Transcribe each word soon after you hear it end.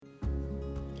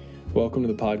Welcome to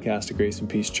the podcast at Grace and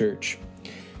Peace Church.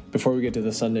 Before we get to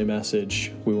the Sunday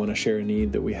message, we want to share a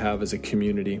need that we have as a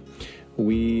community.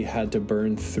 We had to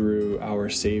burn through our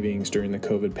savings during the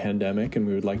COVID pandemic, and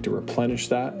we would like to replenish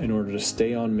that in order to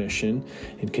stay on mission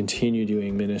and continue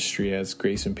doing ministry as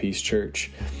Grace and Peace Church.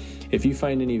 If you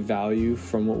find any value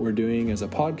from what we're doing as a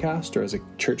podcast or as a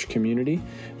church community,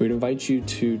 we'd invite you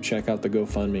to check out the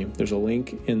GoFundMe. There's a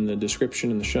link in the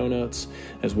description in the show notes,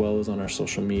 as well as on our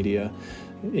social media,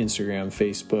 Instagram,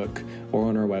 Facebook, or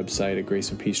on our website at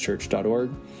graceandpeacechurch.org.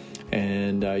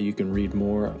 And you can read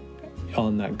more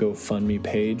on that GoFundMe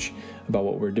page about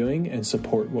what we're doing and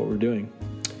support what we're doing.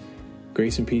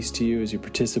 Grace and peace to you as you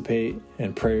participate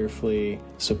and prayerfully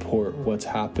support what's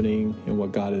happening and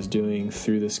what God is doing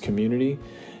through this community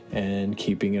and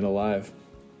keeping it alive.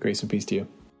 Grace and peace to you.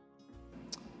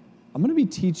 I'm going to be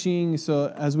teaching,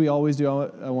 so as we always do,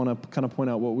 I want to kind of point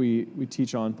out what we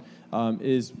teach on,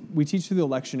 is we teach through the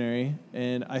lectionary,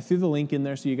 and I threw the link in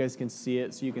there so you guys can see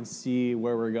it, so you can see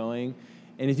where we're going.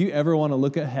 And if you ever want to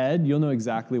look ahead, you'll know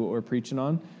exactly what we're preaching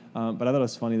on. But I thought it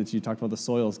was funny that you talked about the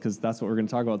soils, because that's what we're going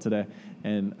to talk about today.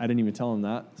 And I didn't even tell them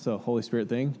that. So Holy Spirit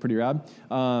thing, pretty rad.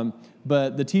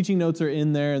 But the teaching notes are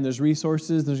in there, and there's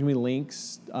resources. There's going to be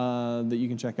links that you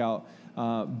can check out.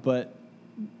 But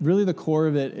really the core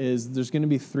of it is there's going to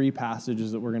be 3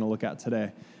 passages that we're going to look at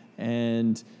today.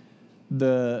 And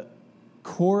the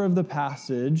core of the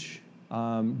passage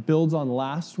builds on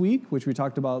last week, which we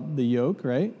talked about the yoke,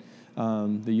 right?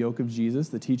 The yoke of Jesus,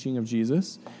 the teaching of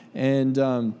Jesus. And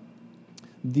let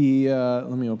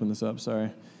me open this up, sorry.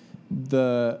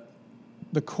 The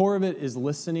core of it is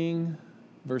listening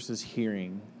versus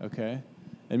hearing, okay?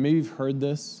 And maybe you've heard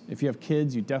this. If you have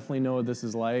kids, you definitely know what this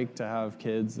is like to have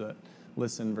kids that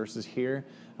listen versus hear.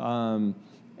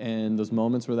 And those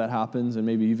moments where that happens, and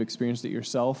maybe you've experienced it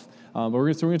yourself. But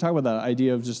we're going to talk about that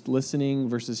idea of just listening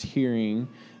versus hearing.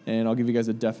 And I'll give you guys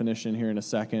a definition here in a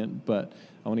second, but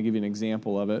I want to give you an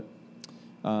example of it.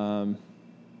 I'm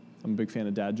a big fan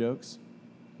of dad jokes.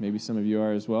 Maybe some of you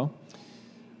are as well.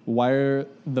 Why are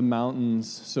the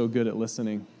mountains so good at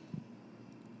listening?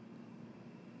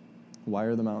 Why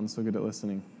are the mountains so good at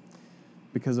listening?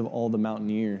 Because of all the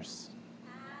mountaineers.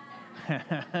 All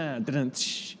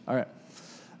right.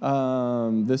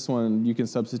 This one, you can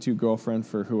substitute girlfriend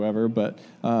for whoever, but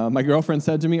my girlfriend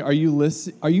said to me, are you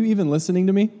even listening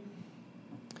to me?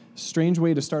 Strange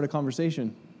way to start a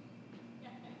conversation. I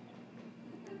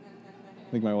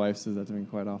think my wife says that to me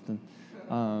quite often.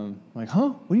 Like,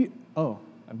 huh? I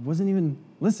wasn't even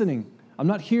listening. I'm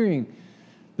not hearing.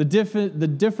 The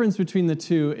difference between the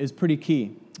two is pretty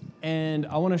key. And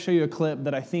I want to show you a clip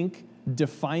that I think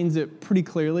defines it pretty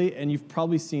clearly, and you've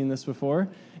probably seen this before.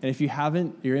 And if you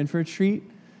haven't, you're in for a treat,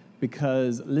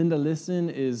 because Linda Listen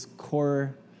is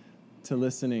core to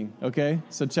listening, okay?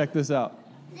 So check this out.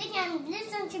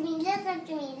 Listen to me.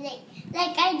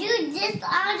 Like I do this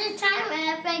all the time,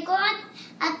 and if I go out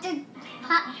at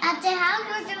the house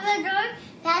or to the door,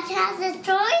 Matthew has his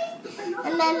toys,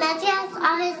 and then Matthew has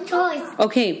all his toys.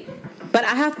 Okay, but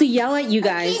I have to yell at you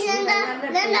guys. Okay,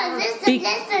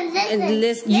 Linda,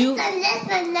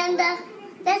 listen, Linda.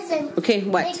 Listen. Okay,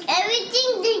 what? Like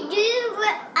everything they do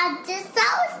at this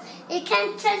house, you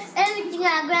can't trust everything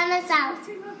at Grandma's house.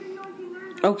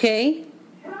 Okay.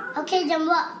 Okay, then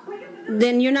what?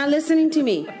 Then you're not listening to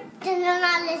me. Then you're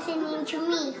not listening to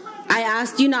me. I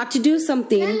asked you not to do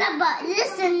something. Linda, but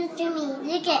listen to me.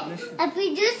 Look at, if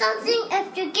you do something,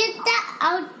 if you get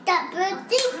that bird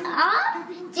thing off,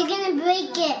 you're gonna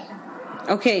break it.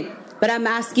 Okay. But I'm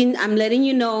letting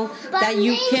you know that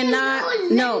you cannot.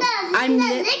 Look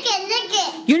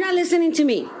it. You're not listening to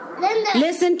me. Linda,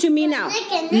 listen to me now.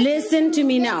 Listen to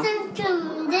me now.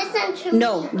 Listen to me.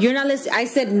 No, you're not listening. I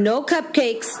said no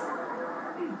cupcakes,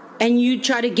 and you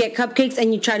try to get cupcakes,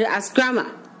 and you try to ask Grandma.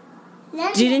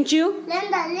 Linda, didn't you?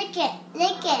 Linda, look it.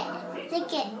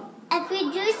 If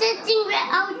you do something right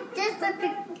out this,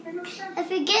 if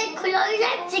you get close,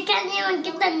 you can't even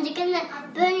get them. You're gonna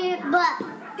burn your butt.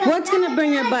 What's going to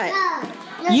burn your butt?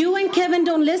 You and Kevin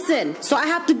don't listen, so I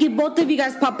have to give both of you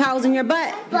guys pop-pows in your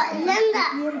butt. But Linda,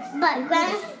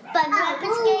 Grandpa's going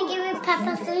to give you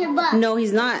pop-pows in your butt. No,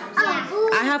 he's not. Yeah.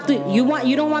 I have to. You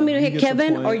don't want me to hit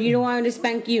Kevin, or you don't want me to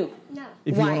spank you? No.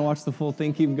 If you want to watch the full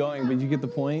thing, keep going, but you get the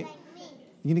point.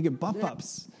 You're going to get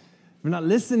buff-ups. You're not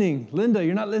listening. Linda,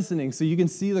 you're not listening. So you can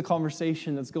see the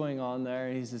conversation that's going on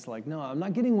there. He's just like, no, I'm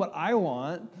not getting what I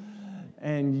want.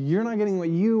 And you're not getting what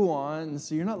you want, and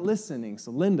so you're not listening.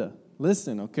 So Linda,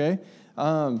 listen, okay?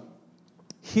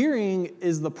 Hearing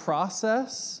is the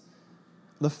process,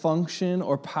 the function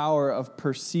or power of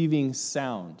perceiving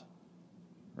sound,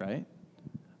 right?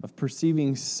 Of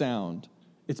perceiving sound.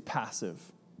 it's passive,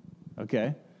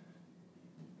 okay?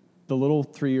 The little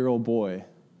 3-year-old boy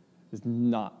he's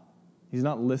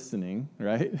not listening,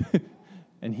 right?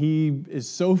 And he is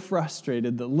so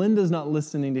frustrated that Linda's not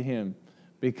listening to him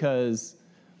because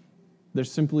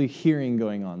there's simply hearing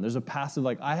going on. There's a passive,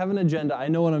 like, I have an agenda, I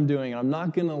know what I'm doing, and I'm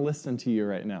not going to listen to you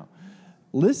right now.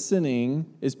 Listening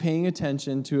is paying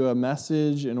attention to a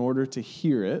message in order to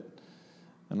hear it.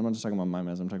 And I'm not just talking about my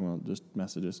message, I'm talking about just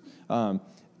messages.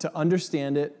 To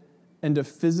understand it and to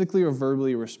physically or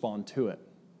verbally respond to it,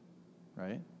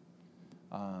 right?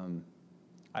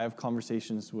 I have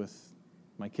conversations with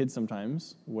my kids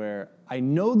sometimes where I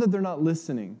know that they're not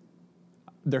listening.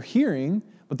 They're hearing,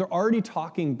 but they're already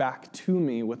talking back to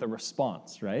me with a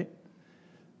response, right?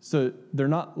 So they're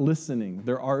not listening.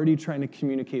 They're already trying to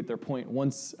communicate their point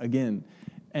once again.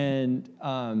 And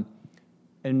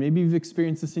maybe you've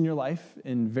experienced this in your life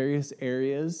in various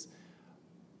areas,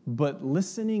 but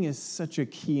listening is such a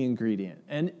key ingredient.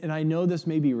 And I know this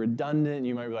may be redundant.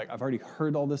 You might be like, I've already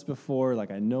heard all this before. Like,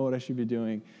 I know what I should be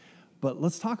doing. But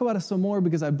let's talk about it some more,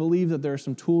 because I believe that there are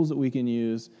some tools that we can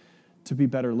use to be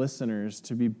better listeners,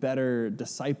 to be better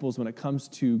disciples when it comes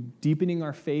to deepening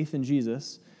our faith in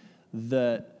Jesus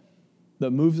that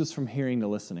moves us from hearing to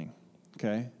listening,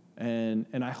 okay?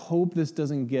 And I hope this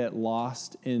doesn't get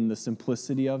lost in the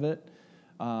simplicity of it,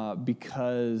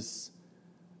 because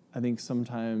I think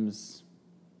sometimes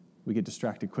we get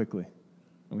distracted quickly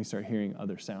and we start hearing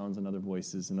other sounds and other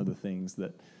voices and other things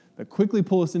that quickly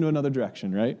pull us into another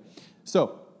direction, right?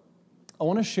 So I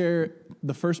want to share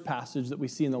the first passage that we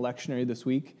see in the lectionary this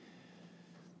week.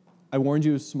 I warned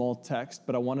you it was small text,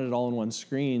 but I wanted it all in one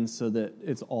screen so that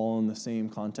it's all in the same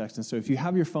context. And so if you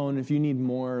have your phone, if you need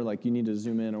more, like you need to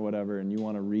zoom in or whatever, and you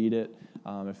want to read it,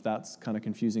 if that's kind of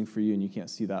confusing for you and you can't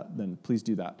see that, then please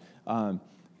do that.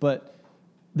 But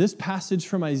this passage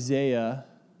from Isaiah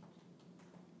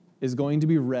is going to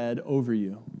be read over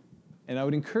you. And I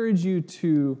would encourage you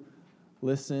to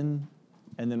listen,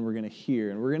 and then we're going to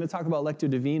hear. And we're going to talk about Lectio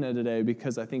Divina today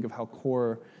because I think of how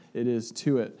core it is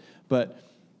to it. But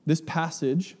this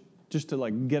passage, just to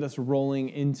like get us rolling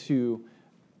into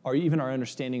even our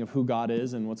understanding of who God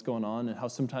is and what's going on, and how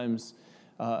sometimes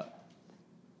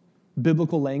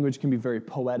biblical language can be very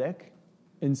poetic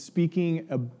in speaking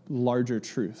a larger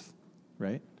truth,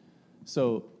 right?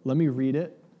 So let me read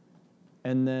it,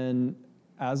 and then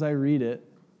as I read it,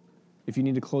 if you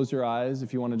need to close your eyes,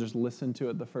 if you want to just listen to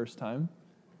it the first time,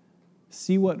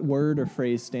 see what word or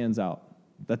phrase stands out.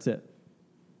 That's it.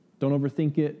 Don't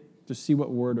overthink it. Just see what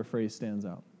word or phrase stands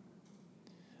out.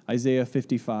 Isaiah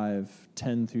 55,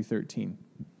 10 through 13.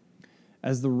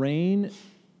 As the rain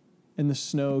and the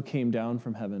snow came down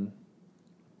from heaven,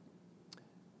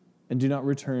 and do not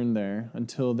return there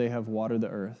until they have watered the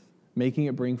earth, making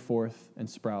it bring forth and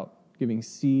sprout, giving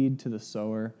seed to the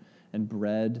sower and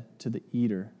bread to the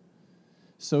eater,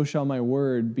 so shall my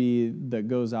word be that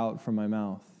goes out from my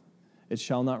mouth. It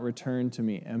shall not return to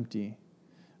me empty,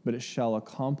 but it shall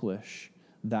accomplish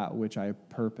that which I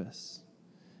purpose,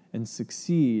 and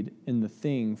succeed in the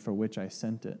thing for which I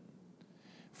sent it.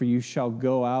 For you shall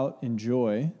go out in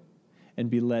joy and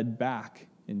be led back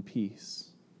in peace.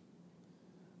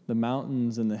 The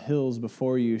mountains and the hills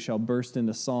before you shall burst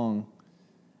into song,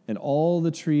 and all the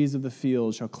trees of the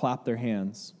field shall clap their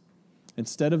hands.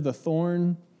 Instead of the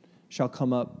thorn shall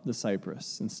come up the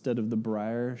cypress, instead of the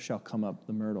briar shall come up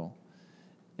the myrtle,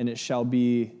 and it shall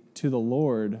be to the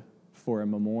Lord for a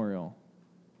memorial,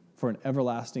 for an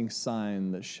everlasting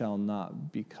sign that shall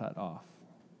not be cut off.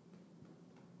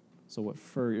 So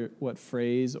what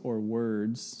phrase or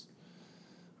words,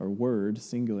 or word,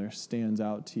 singular, stands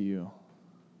out to you?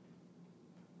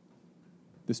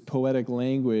 This poetic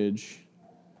language,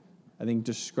 I think,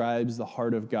 describes the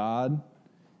heart of God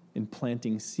in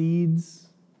planting seeds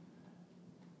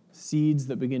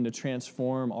that begin to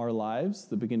transform our lives,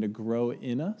 that begin to grow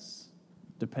in us,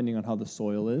 depending on how the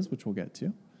soil is, which we'll get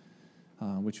to,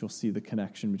 which you'll see the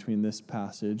connection between this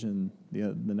passage and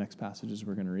the next passages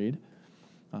we're going to read,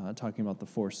 talking about the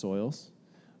 4 soils.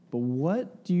 But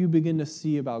what do you begin to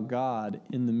see about God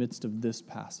in the midst of this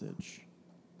passage?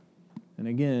 And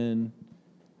again,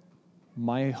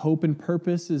 my hope and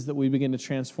purpose is that we begin to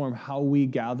transform how we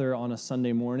gather on a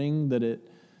Sunday morning, that it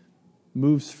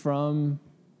moves from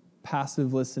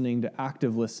passive listening to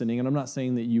active listening. And I'm not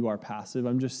saying that you are passive.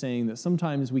 I'm just saying that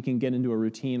sometimes we can get into a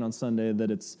routine on Sunday that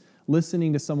it's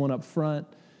listening to someone up front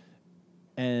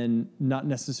and not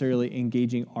necessarily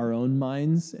engaging our own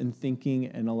minds and thinking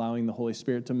and allowing the Holy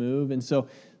Spirit to move. And so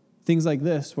things like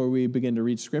this, where we begin to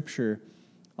read Scripture,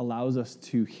 allows us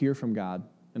to hear from God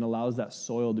and allows that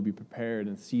soil to be prepared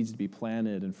and seeds to be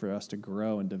planted and for us to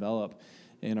grow and develop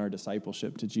in our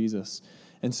discipleship to Jesus.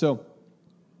 And so,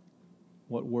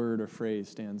 what word or phrase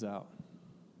stands out?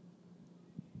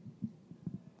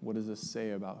 What does this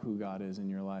say about who God is in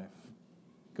your life?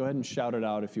 Go ahead and shout it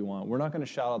out if you want. We're not going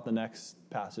to shout out the next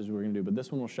passage we're going to do, but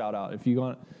this one we'll shout out. If you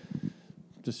want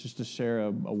just to share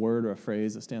a word or a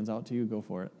phrase that stands out to you, go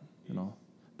for it. You know,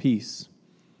 peace.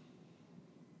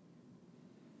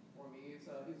 For me, it's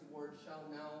his word shall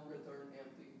now return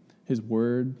empty. His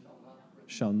word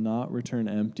shall not return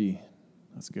empty.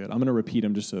 That's good. I'm going to repeat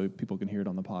them just so people can hear it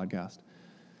on the podcast.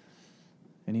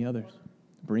 Any others?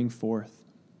 Bring forth.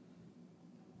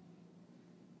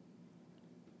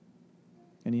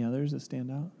 Any others that stand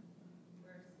out?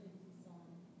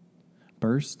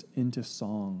 Burst into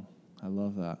song. I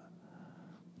love that.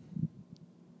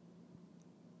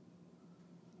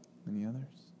 Any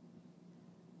others?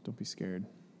 Don't be scared.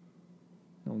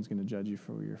 No one's going to judge you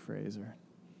for your phrase or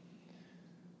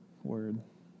word.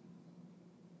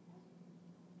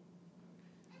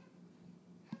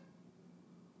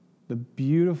 The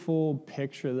beautiful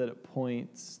picture that it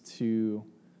points to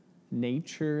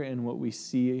nature and what we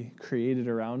see created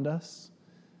around us,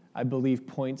 I believe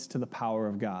points to the power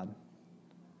of God.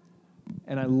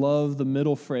 And I love the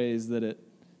middle phrase that it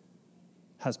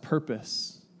has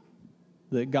purpose,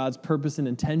 that God's purpose and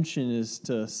intention is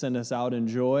to send us out in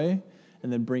joy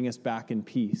and then bring us back in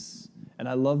peace. And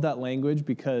I love that language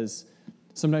because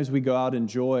sometimes we go out in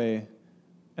joy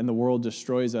and the world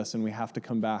destroys us and we have to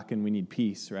come back and we need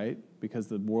peace, right? Because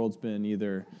the world's been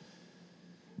either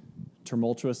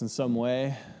tumultuous in some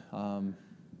way,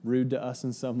 rude to us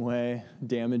in some way,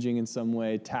 damaging in some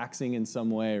way, taxing in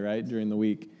some way, right, during the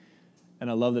week. And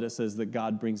I love that it says that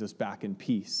God brings us back in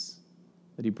peace,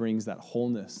 that he brings that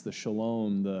wholeness, the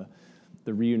shalom, the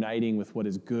reuniting with what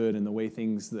is good and the way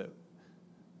things that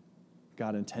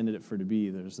God intended it for to be.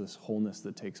 There's this wholeness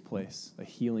that takes place, a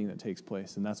healing that takes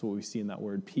place. And that's what we see in that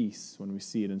word peace when we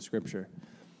see it in Scripture.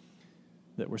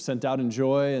 That we're sent out in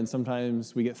joy, and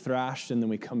sometimes we get thrashed, and then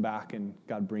we come back, and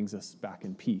God brings us back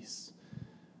in peace,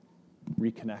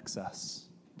 reconnects us,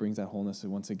 brings that wholeness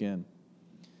once again.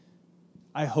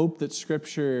 I hope that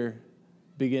Scripture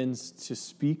begins to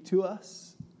speak to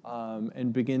us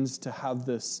and begins to have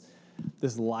this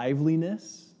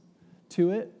liveliness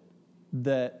to it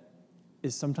that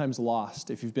is sometimes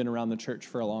lost if you've been around the church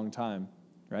for a long time,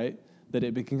 right? That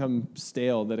it can become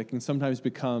stale, that it can sometimes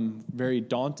become very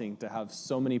daunting to have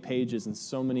so many pages and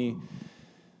so many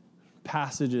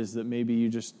passages that maybe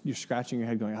you're scratching your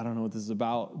head going, I don't know what this is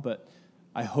about. But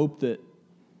I hope that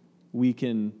we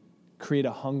can create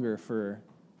a hunger for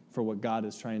what God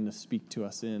is trying to speak to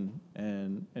us in,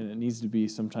 and it needs to be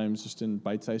sometimes just in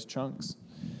bite-sized chunks.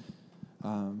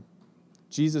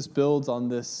 Jesus builds on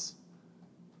this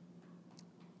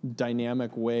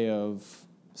dynamic way of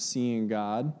seeing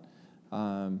God,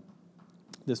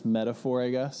 this metaphor, I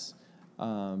guess.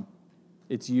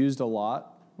 It's used a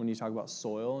lot when you talk about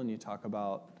soil and you talk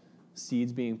about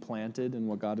seeds being planted and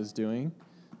what God is doing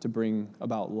to bring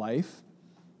about life.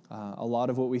 A lot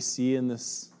of what we see in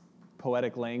this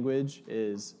poetic language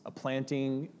is a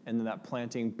planting and then that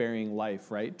planting bearing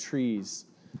life, right? Trees,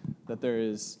 that there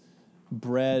is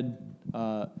bread,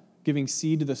 giving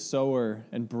seed to the sower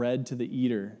and bread to the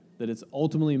eater, that it's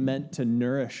ultimately meant to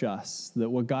nourish us, that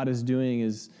what God is doing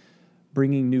is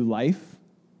bringing new life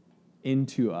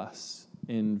into us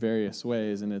in various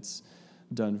ways, and it's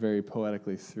done very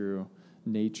poetically through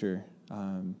nature,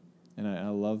 and I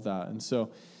love that. And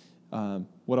so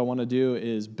what I want to do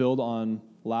is build on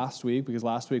last week, because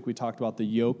last week we talked about the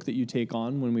yoke that you take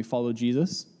on when we follow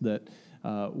Jesus, that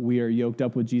we are yoked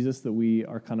up with Jesus, that we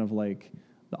are kind of like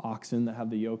the oxen that have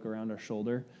the yoke around our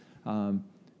shoulder.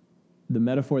 The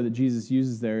metaphor that Jesus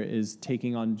uses there is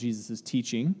taking on Jesus'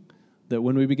 teaching, that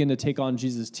when we begin to take on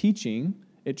Jesus' teaching,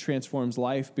 it transforms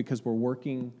life because we're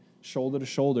working shoulder to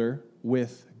shoulder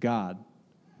with God.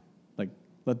 Like,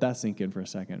 let that sink in for a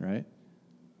second, right?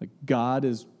 Like, God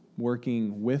is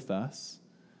working with us.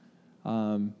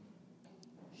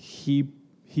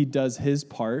 He does his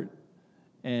part,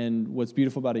 and what's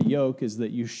beautiful about a yoke is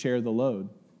that you share the load,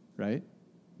 right?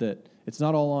 That it's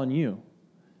not all on you.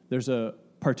 There's a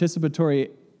participatory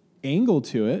angle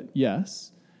to it,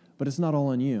 yes, but it's not all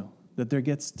on you. That there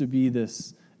gets to be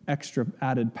this extra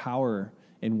added power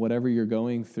in whatever you're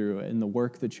going through, in the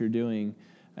work that you're doing.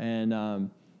 And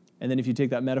then if you take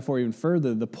that metaphor even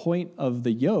further, the point of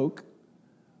the yoke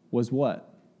was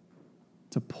what?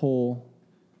 To pull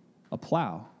a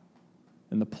plow.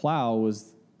 And the plow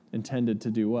was intended to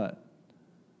do what?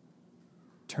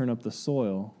 Turn up the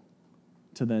soil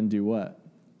to then do what?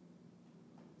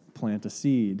 Plant a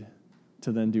seed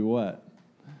to then do what?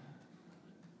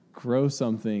 grow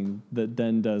something that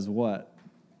then does what?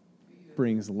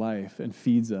 Brings life and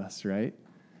feeds us, right?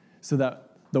 So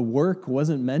that the work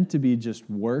wasn't meant to be just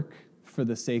work for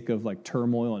the sake of like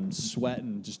turmoil and sweat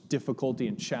and just difficulty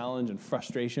and challenge and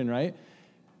frustration, right?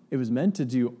 It was meant to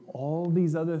do all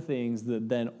these other things that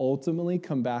then ultimately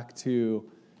come back to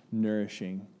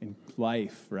nourishing and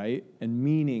life, right? And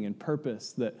meaning and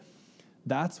purpose.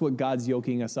 That's what God's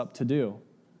yoking us up to do.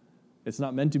 It's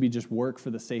not meant to be just work for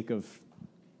the sake of,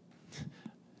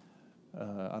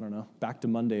 back to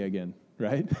Monday again,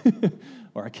 right?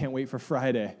 Or I can't wait for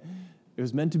Friday. It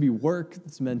was meant to be work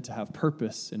that's meant to have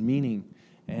purpose and meaning.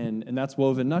 And that's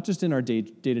woven not just in our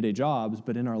day-to-day jobs,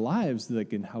 but in our lives,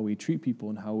 like in how we treat people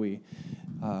and how we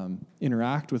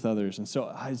interact with others. And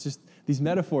so these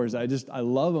metaphors, I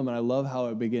love them, and I love how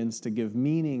it begins to give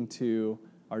meaning to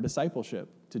our discipleship,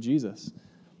 to Jesus,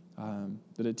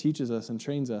 that it teaches us and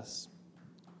trains us.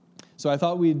 So I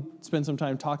thought we'd spend some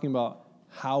time talking about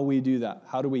how we do that.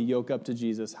 How do we yoke up to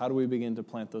Jesus? How do we begin to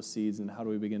plant those seeds? And how do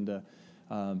we begin to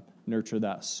nurture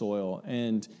that soil?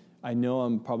 And I know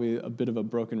I'm probably a bit of a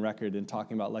broken record in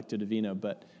talking about Lectio Divina,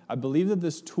 but I believe that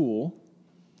this tool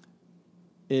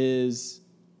is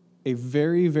a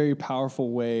very, very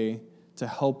powerful way to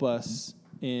help us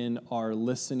in our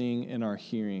listening and our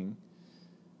hearing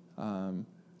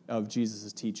of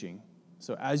Jesus' teaching.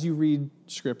 So as you read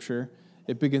Scripture,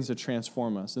 it begins to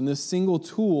transform us. And this single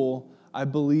tool, I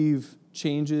believe,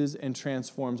 changes and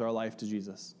transforms our life to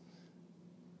Jesus.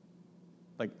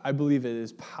 Like, I believe it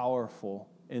is powerful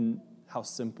in how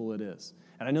simple it is.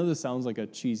 And I know this sounds like a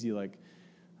cheesy,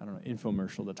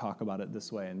 infomercial to talk about it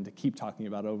this way and to keep talking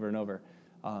about it over and over.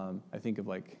 I think of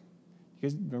you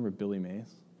guys remember Billy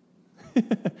Mays?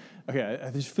 Okay,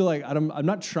 I just feel like I'm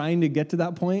not trying to get to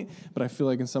that point, but I feel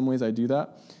like in some ways I do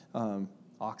that.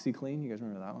 OxyClean, you guys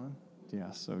remember that one?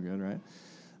 Yeah, so good, right?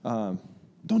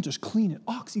 Don't just clean it,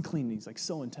 OxyClean. He's like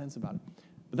so intense about it.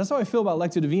 But that's how I feel about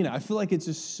Lectio Divina. I feel like it's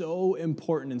just so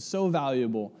important and so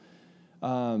valuable.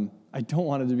 I don't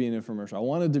want it to be an infomercial. I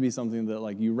want it to be something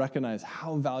that you recognize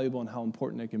how valuable and how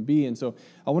important it can be. And so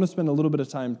I want to spend a little bit of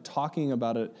time talking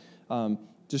about it,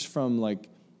 just from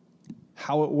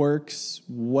how it works,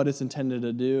 what it's intended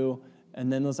to do,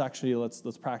 and then let's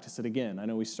practice it again. I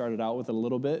know we started out with it a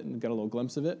little bit and got a little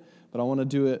glimpse of it, but I want to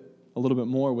do it a little bit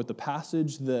more with the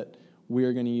passage that we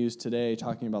are going to use today,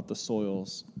 talking about the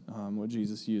soils, what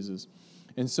Jesus uses.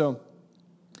 And so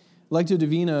Lectio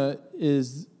Divina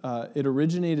it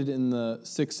originated in the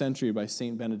 6th century by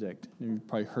Saint Benedict. You've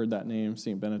probably heard that name,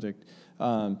 Saint Benedict.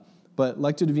 But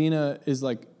Lectio Divina is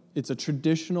it's a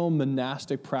traditional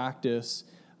monastic practice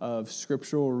of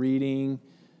scriptural reading,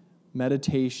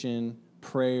 meditation,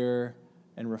 prayer,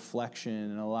 and reflection,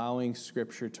 and allowing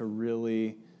Scripture to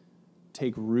really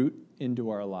take root into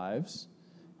our lives.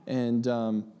 And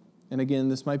again,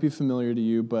 this might be familiar to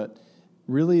you, but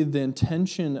really the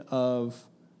intention of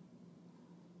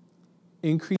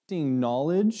increasing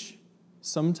knowledge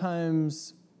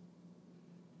sometimes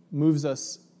moves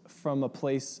us from a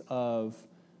place of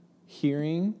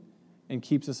hearing and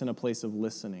keeps us in a place of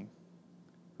listening,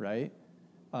 right?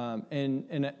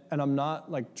 And I'm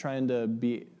not trying to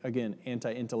be, again,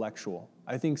 anti-intellectual.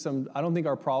 I don't think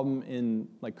our problem in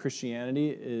Christianity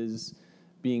is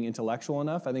being intellectual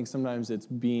enough. I think sometimes it's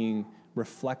being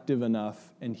reflective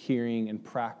enough and hearing and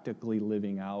practically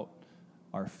living out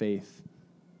our faith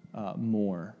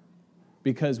more.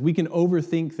 Because we can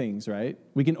overthink things, right?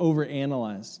 We can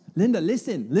overanalyze. Linda,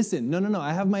 listen. No,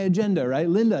 I have my agenda, right?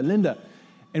 Linda.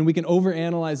 And we can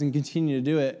overanalyze and continue to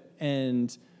do it.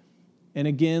 And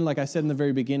again, like I said in the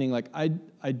very beginning,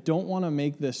 I don't want to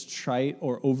make this trite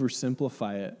or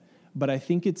oversimplify it, but I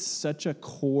think it's such a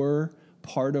core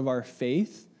part of our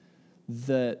faith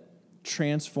that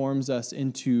transforms us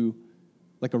into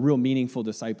a real meaningful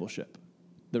discipleship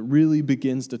that really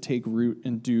begins to take root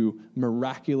and do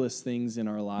miraculous things in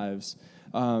our lives.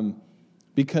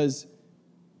 Because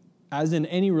as in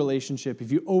any relationship,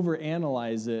 if you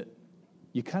overanalyze it,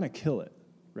 you kind of kill it,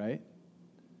 right?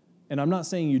 And I'm not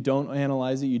saying you don't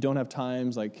analyze it. You don't have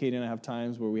times, Katie and I have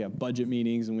times where we have budget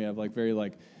meetings and we have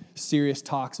very serious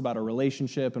talks about a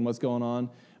relationship and what's going on.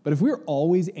 But if we're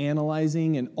always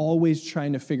analyzing and always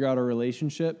trying to figure out a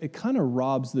relationship, it kind of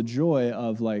robs the joy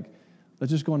of let's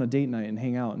just go on a date night and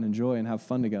hang out and enjoy and have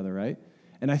fun together, right?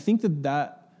 And I think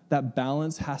that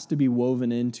balance has to be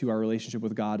woven into our relationship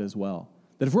with God as well.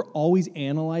 That if we're always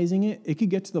analyzing it, it could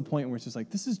get to the point where it's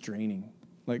just this is draining.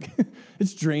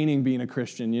 It's draining being a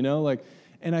Christian,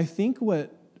 and I think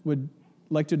what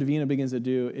Lectio Divina begins to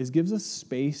do is gives us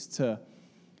space to,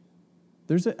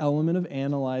 there's an element of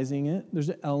analyzing it, there's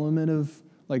an element of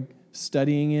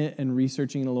studying it and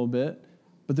researching it a little bit,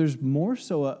 But there's more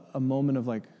so a moment of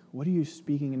like, what are you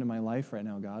speaking into my life right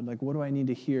now, God? Like, what do I need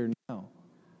to hear now?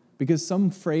 Because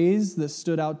some phrase that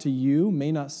stood out to you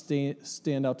may not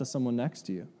stand out to someone next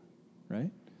to you, right?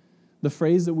 The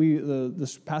phrase that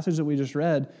this passage that we just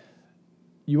read,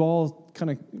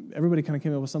 everybody kind of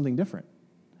came up with something different.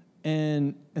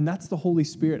 And that's the Holy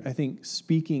Spirit, I think,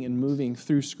 speaking and moving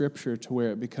through Scripture to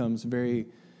where it becomes very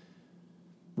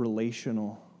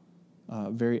relational,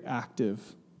 very active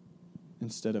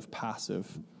instead of passive.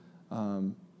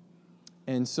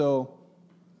 And so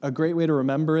a great way to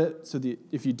remember it, so that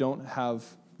if you don't have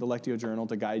the Lectio Journal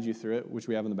to guide you through it, which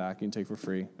we have in the back, you can take for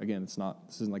free. Again, this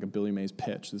isn't like a Billy Mays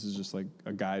pitch. This is just like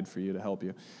a guide for you to help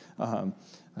you. I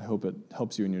hope it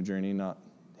helps you in your journey, not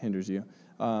hinders you.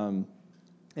 And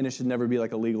it should never be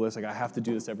like a legalist, like I have to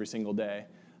do this every single day,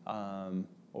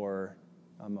 or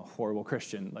I'm a horrible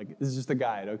Christian. Like this is just a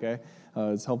guide, okay?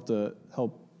 It's help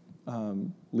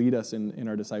lead us in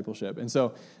our discipleship. And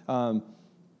so,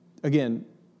 again,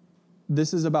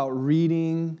 this is about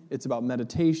reading, it's about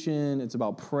meditation, it's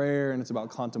about prayer, and it's about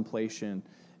contemplation.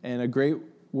 And a great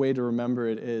way to remember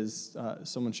it is,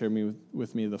 someone shared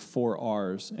with me the 4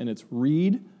 R's, and it's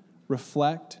read,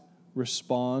 reflect,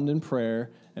 respond in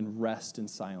prayer, and rest in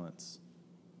silence.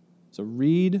 So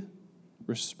read,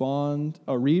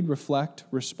 reflect,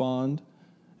 respond,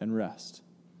 and rest.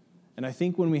 And I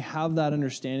think when we have that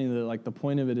understanding that like the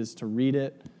point of it is to read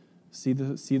it, see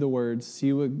the words,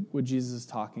 see what Jesus is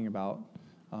talking about,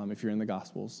 if you're in the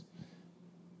Gospels,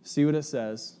 see what it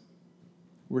says,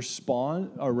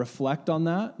 respond or reflect on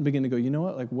that, and begin to go, you know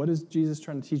what? Like, what is Jesus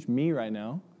trying to teach me right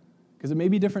now? Because it may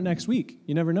be different next week.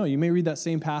 You never know. You may read that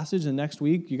same passage, and next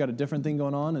week you got a different thing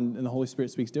going on, and the Holy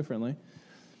Spirit speaks differently.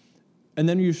 And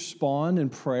then you respond in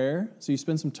prayer. So you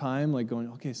spend some time like going,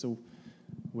 okay, so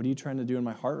what are you trying to do in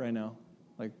my heart right now?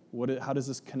 Like, how does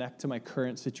this connect to my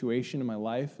current situation in my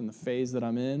life and the phase that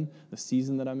I'm in, the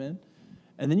season that I'm in?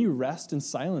 And then you rest in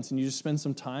silence, and you just spend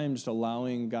some time just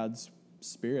allowing God's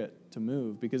Spirit to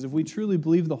move. Because if we truly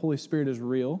believe the Holy Spirit is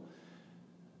real,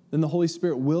 then the Holy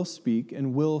Spirit will speak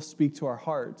and will speak to our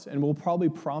hearts and will probably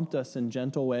prompt us in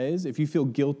gentle ways. If you feel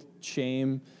guilt,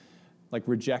 shame, like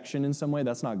rejection in some way,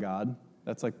 that's not God.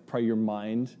 That's like probably your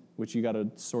mind, which you got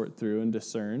to sort through and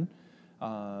discern.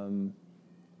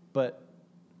 But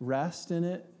rest in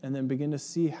it and then begin to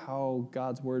see how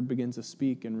God's word begins to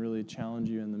speak and really challenge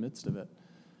you in the midst of it.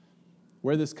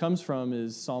 Where this comes from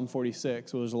is Psalm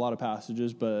 46. Well, there's a lot of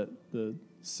passages, but the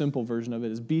simple version of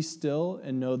it is, be still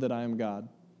and know that I am God.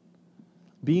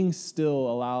 Being still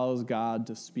allows God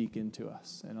to speak into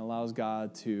us and allows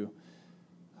God to,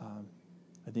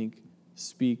 I think,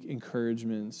 speak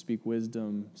encouragement, speak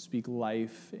wisdom, speak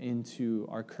life into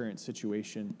our current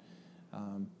situation.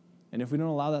 And if we don't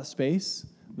allow that space,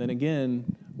 then again,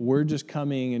 we're just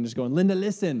coming and just going, Linda,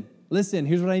 listen,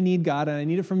 here's what I need, God, and I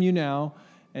need it from you now,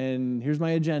 and here's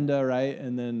my agenda, right?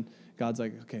 And then God's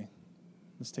like, okay,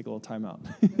 let's take a little time out.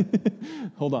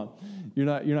 Hold on, you're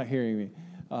not hearing me.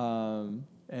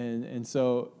 And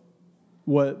so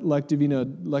what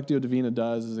Lectio Divina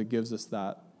does is it gives us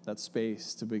that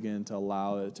space to begin to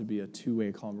allow it to be a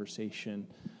two-way conversation,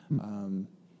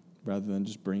 rather than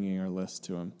just bringing our list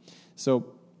to him.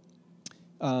 So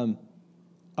I'm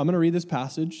going to read this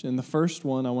passage. In the first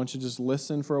one, I want you to just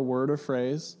listen for a word or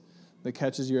phrase that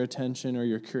catches your attention or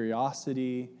your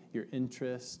curiosity, your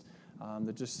interest,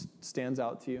 that just stands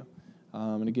out to you.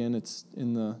 And again, it's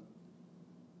in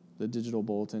the digital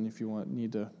bulletin if you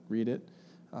need to read it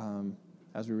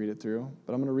as we read it through.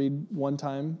 But I'm going to read one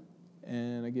time,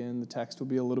 and again, the text will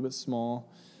be a little bit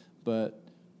small, but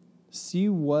see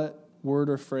what word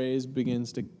or phrase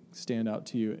begins to stand out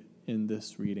to you in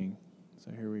this reading.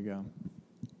 So here we go.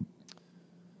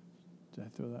 Did I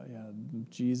throw that? Yeah,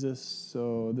 Jesus.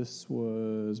 So this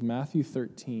was Matthew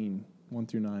 13, 1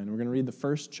 through 9. We're going to read the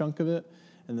first chunk of it,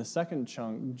 and the second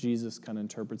chunk, Jesus kind of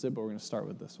interprets it, but we're going to start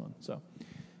with this one. So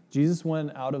Jesus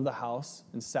went out of the house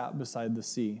and sat beside the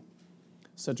sea.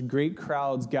 Such great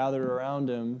crowds gathered around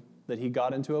him that he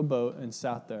got into a boat and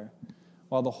sat there,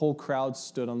 while the whole crowd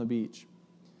stood on the beach.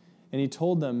 And he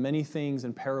told them many things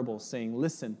in parables, saying,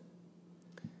 listen,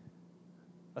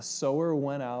 a sower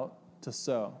went out to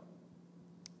sow.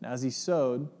 And as he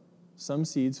sowed, some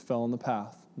seeds fell on the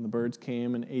path, and the birds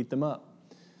came and ate them up.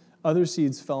 Other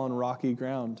seeds fell on rocky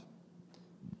ground,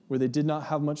 where they did not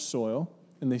have much soil,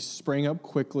 and they sprang up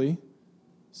quickly,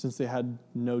 since they had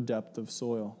no depth of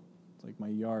soil. It's like my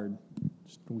yard,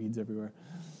 just weeds everywhere.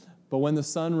 But when the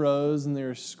sun rose and they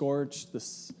were scorched,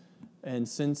 and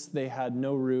since they had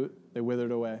no root, they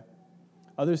withered away.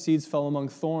 Other seeds fell among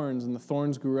thorns, and the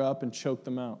thorns grew up and choked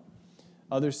them out.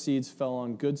 Other seeds fell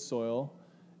on good soil,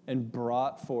 and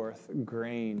brought forth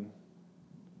grain,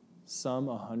 some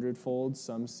 100-fold,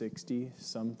 some 60,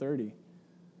 some 30.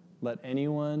 Let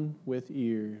anyone with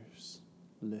ears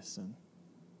listen.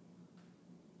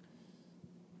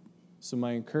 So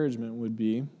my encouragement would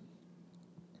be,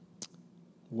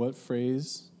 what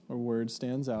phrase or word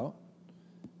stands out?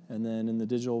 And then in the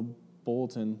digital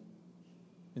bulletin,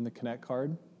 in the Connect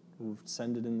card,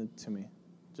 send it to me.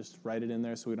 Just write it in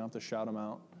there so we don't have to shout them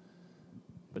out.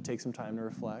 But take some time to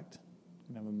reflect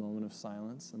and have a moment of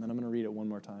silence. And then I'm going to read it one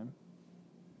more time.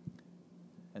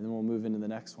 And then we'll move into the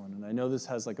next one. And I know this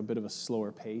has like a bit of a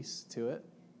slower pace to it,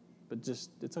 but just,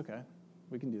 it's okay.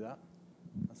 We can do that.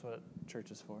 That's what church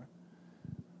is for.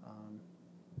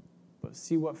 But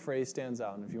see what phrase stands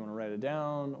out. And if you want to write it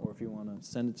down or if you want to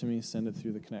send it to me, send it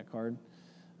through the Connect card.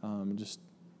 And just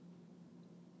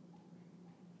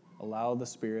allow the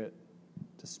Spirit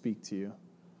to speak to you.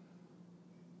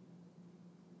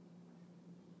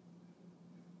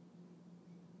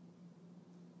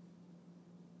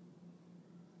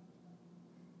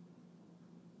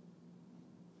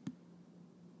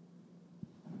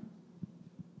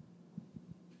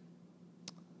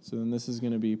 So then this is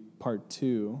going to be part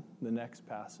 2, the next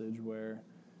passage where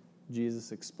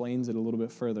Jesus explains it a little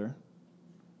bit further.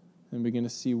 And begin to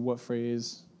see what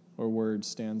phrase or word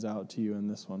stands out to you in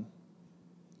this one.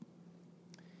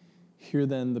 Hear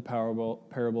then the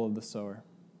parable of the sower.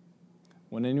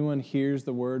 When anyone hears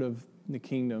the word of the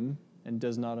kingdom and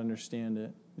does not understand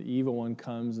it, the evil one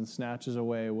comes and snatches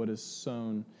away what is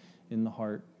sown in the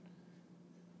heart.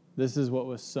 This is what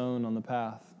was sown on the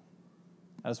path.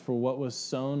 As for what was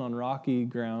sown on rocky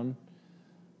ground,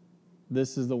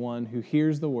 this is the one who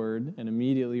hears the word and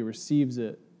immediately receives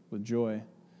it with joy.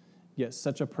 Yet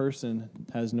such a person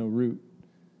has no root,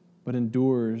 but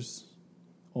endures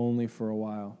only for a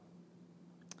while.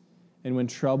 And when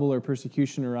trouble or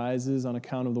persecution arises on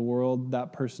account of the world,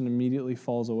 that person immediately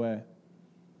falls away.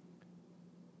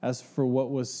 As for what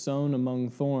was sown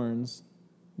among thorns,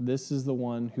 this is the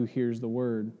one who hears the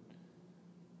word.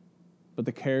 But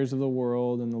the cares of the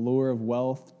world and the lure of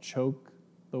wealth choke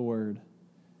the word,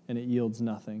 and it yields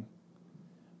nothing.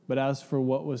 But as for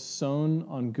what was sown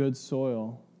on good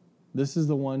soil, this is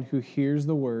the one who hears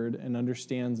the word and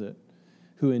understands it,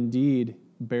 who indeed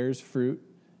bears fruit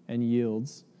and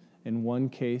yields, in one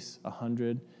case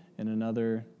 100, in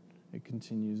another, it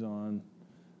continues on,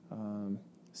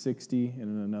 60, and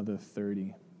in another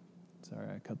 30. Sorry,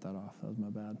 I cut that off. That was my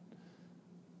bad.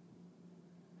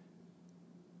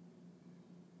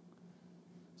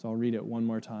 So I'll read it one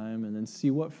more time and then see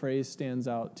what phrase stands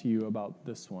out to you about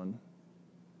this one.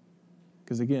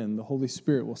 Because again, the Holy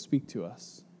Spirit will speak to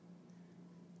us.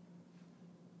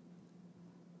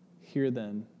 Hear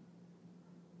then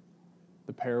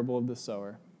the parable of the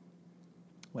sower.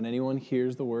 When anyone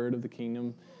hears the word of the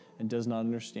kingdom and does not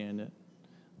understand it,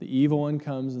 the evil one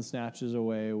comes and snatches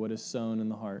away what is sown in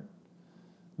the heart.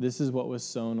 This is what was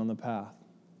sown on the path.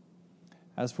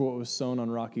 As for what was sown on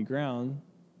rocky ground,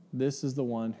 this is the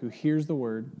one who hears the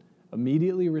word,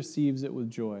 immediately receives it with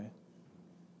joy.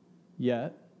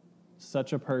 Yet,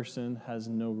 such a person has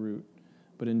no root,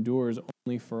 but endures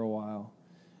only for a while.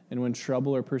 And when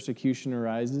trouble or persecution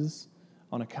arises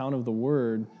on account of the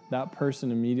word, that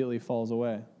person immediately falls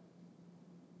away.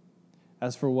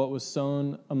 As for what was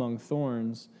sown among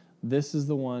thorns, this is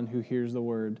the one who hears the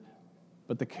word,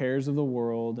 but the cares of the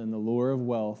world and the lure of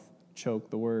wealth choke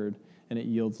the word, and it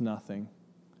yields nothing.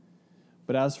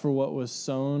 But as for what was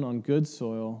sown on good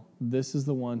soil, this is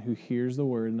the one who hears the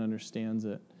word and understands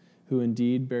it, who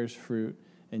indeed bears fruit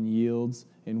and yields,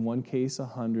 in one case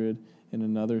 100, in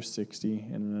another 60,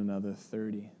 and in another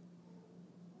 30.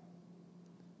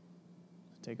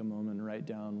 Take a moment and write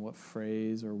down what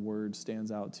phrase or word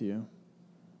stands out to you.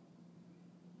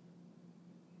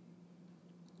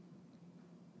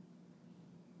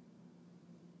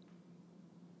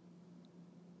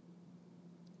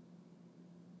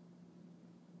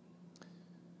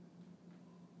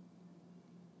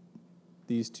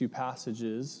 These two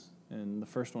passages, and the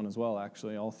first one as well,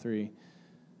 actually, all three,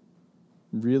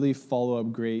 really follow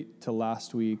up great to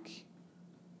last week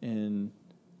in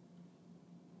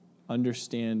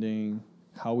understanding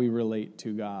how we relate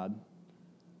to God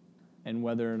and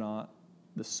whether or not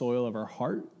the soil of our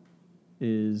heart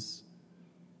is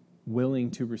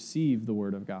willing to receive the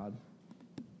word of God.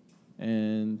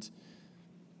 And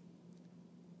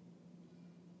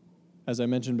as I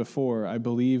mentioned before, I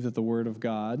believe that the word of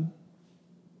God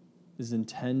is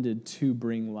intended to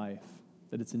bring life,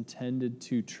 that it's intended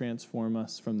to transform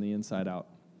us from the inside out.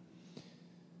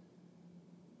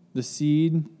 The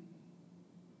seed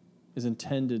is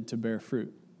intended to bear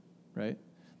fruit, right?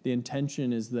 The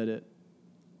intention is that it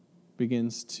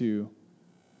begins to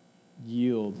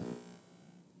yield.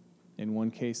 In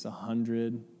one case,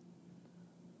 100,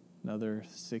 another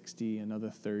 60,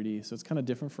 another 30. So it's kind of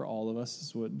different for all of us,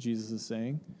 is what Jesus is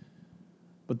saying.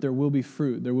 But there will be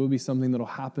fruit. There will be something that will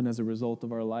happen as a result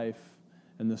of our life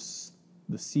and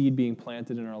the seed being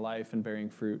planted in our life and bearing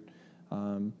fruit.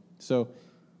 So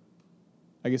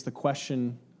I guess the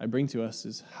question I bring to us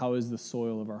is, how is the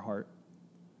soil of our heart?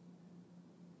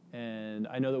 And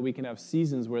I know that we can have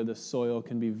seasons where the soil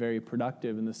can be very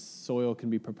productive and the soil can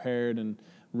be prepared and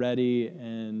ready,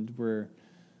 and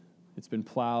it's been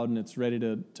plowed and it's ready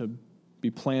to be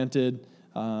planted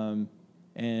and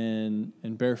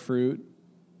bear fruit,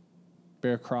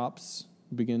 bear crops,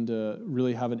 begin to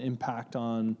really have an impact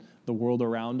on the world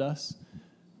around us.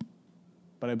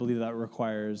 But I believe that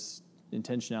requires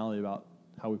intentionality about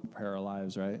how we prepare our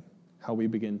lives, right? How we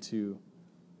begin to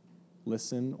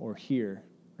listen or hear,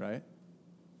 right?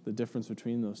 The difference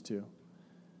between those two.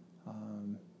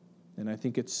 And I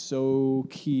think it's so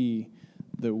key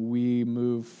that we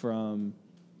move from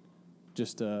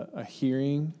just a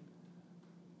hearing,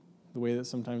 the way that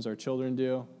sometimes our children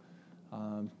do,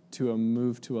 to a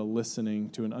move to a listening,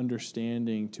 to an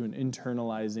understanding, to an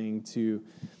internalizing, to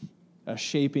a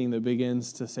shaping that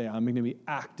begins to say, I'm going to be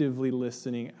actively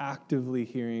listening, actively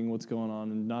hearing what's going on,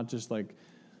 and not just like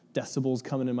decibels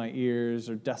coming in my ears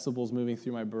or decibels moving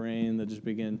through my brain that just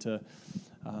begin to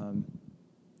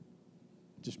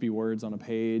just be words on a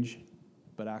page,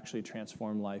 but actually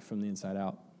transform life from the inside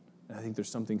out. And I think there's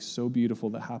something so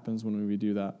beautiful that happens when we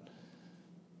do that.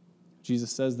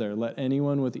 Jesus says there, let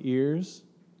anyone with ears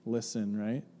listen,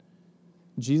 right?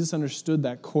 Jesus understood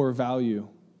that core value.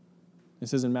 It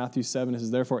says in Matthew 7, it says,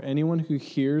 therefore, anyone who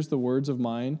hears the words of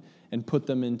mine and put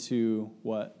them into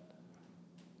what?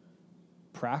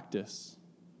 Practice.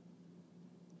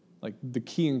 Like the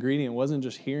key ingredient wasn't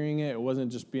just hearing it. It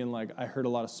wasn't just being like, I heard a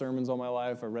lot of sermons all my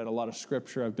life. I read a lot of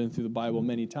scripture. I've been through the Bible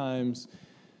many times.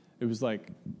 It was like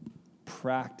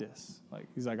practice. Like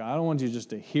he's like, I don't want you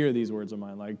just to hear these words of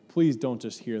mine. Like, please don't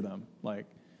just hear them. Like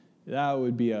that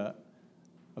would be a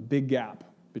big gap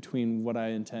between what I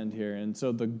intend here. And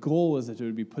so the goal is that it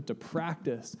would be put to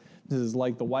practice. This is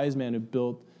like the wise man who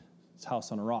built his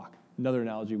house on a rock. Another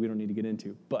analogy we don't need to get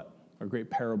into, but a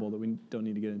great parable that we don't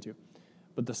need to get into.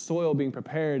 But the soil being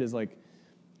prepared is like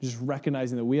just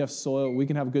recognizing that we have soil, we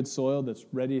can have good soil that's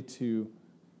ready to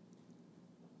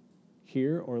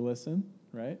hear or listen,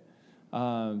 right?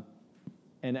 And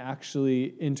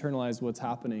actually internalize what's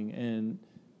happening. And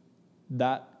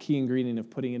that key ingredient of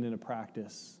putting it into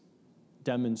practice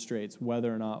demonstrates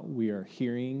whether or not we are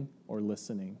hearing or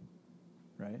listening,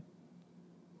 right?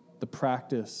 The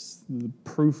practice, the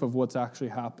proof of what's actually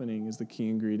happening is the key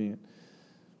ingredient.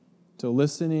 So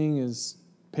listening is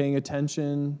paying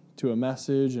attention to a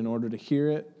message in order to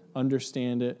hear it,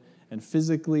 understand it, and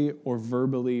physically or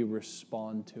verbally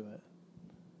respond to it.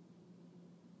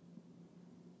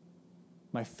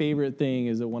 My favorite thing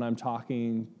is that when I'm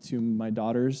talking to my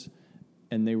daughters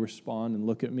and they respond and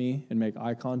look at me and make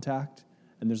eye contact,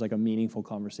 and there's like a meaningful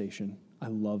conversation. I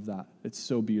love that. It's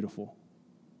so beautiful.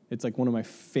 It's like one of my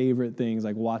favorite things,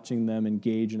 like watching them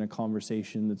engage in a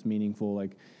conversation that's meaningful,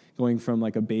 like going from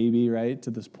like a baby, right, to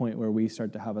this point where we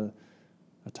start to have a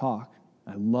talk.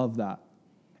 I love that.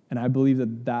 And I believe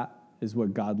that that is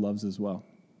what God loves as well.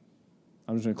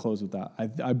 I'm just going to close with that.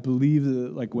 I believe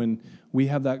that like when we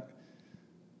have that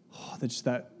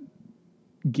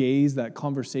gaze, that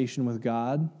conversation with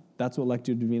God, that's what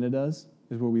Lectio Divina does,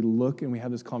 is where we look and we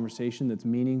have this conversation that's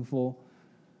meaningful,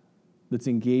 that's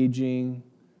engaging,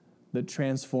 that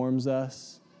transforms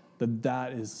us,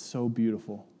 that is so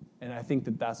beautiful. And I think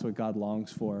that that's what God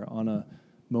longs for on a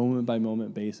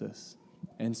moment-by-moment basis.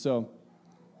 And so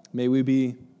may we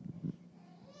be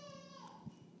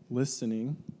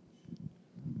listening.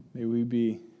 May we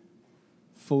be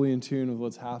fully in tune with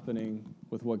what's happening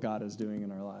with what God is doing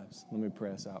in our lives. Let me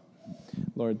pray us out.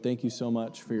 Lord, thank you so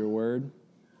much for your word.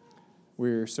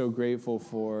 We're so grateful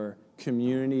for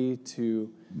community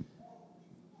to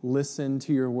listen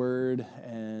to your word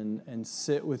and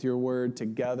sit with your word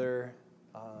together,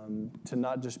 to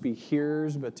not just be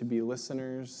hearers, but to be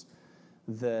listeners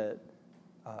that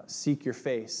seek your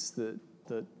face,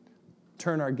 that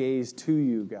turn our gaze to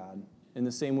you, God, in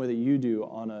the same way that you do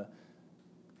on a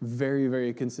very,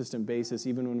 very consistent basis,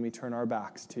 even when we turn our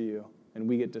backs to you and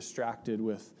we get distracted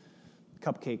with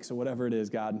cupcakes or whatever it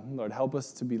is, God. Lord, help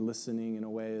us to be listening in a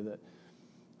way that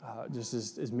just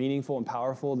is meaningful and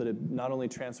powerful, that it not only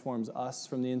transforms us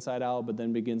from the inside out, but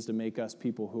then begins to make us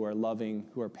people who are loving,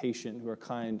 who are patient, who are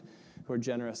kind, who are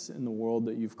generous in the world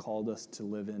that you've called us to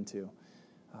live into.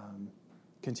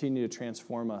 Continue to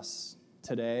transform us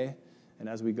today And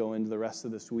as we go into the rest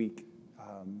of this week,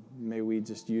 may we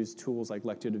just use tools like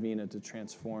Lectio Divina to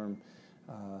transform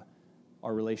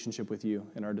our relationship with you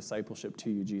and our discipleship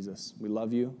to you, Jesus. We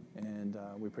love you, and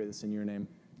we pray this in your name.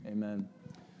 Amen.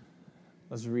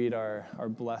 Let's read our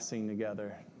blessing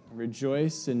together.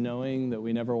 Rejoice in knowing that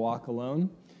we never walk alone.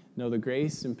 Know the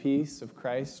grace and peace of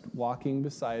Christ walking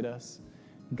beside us,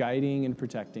 guiding and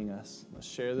protecting us. Let's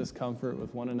share this comfort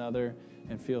with one another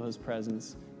and feel his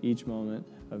presence each moment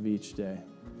of each day.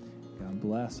 God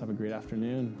bless. Have a great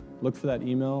afternoon. Look for that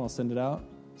email. I'll send it out.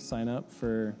 Sign up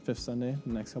for Fifth Sunday in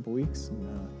the next couple weeks.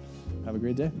 And have a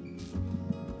great day.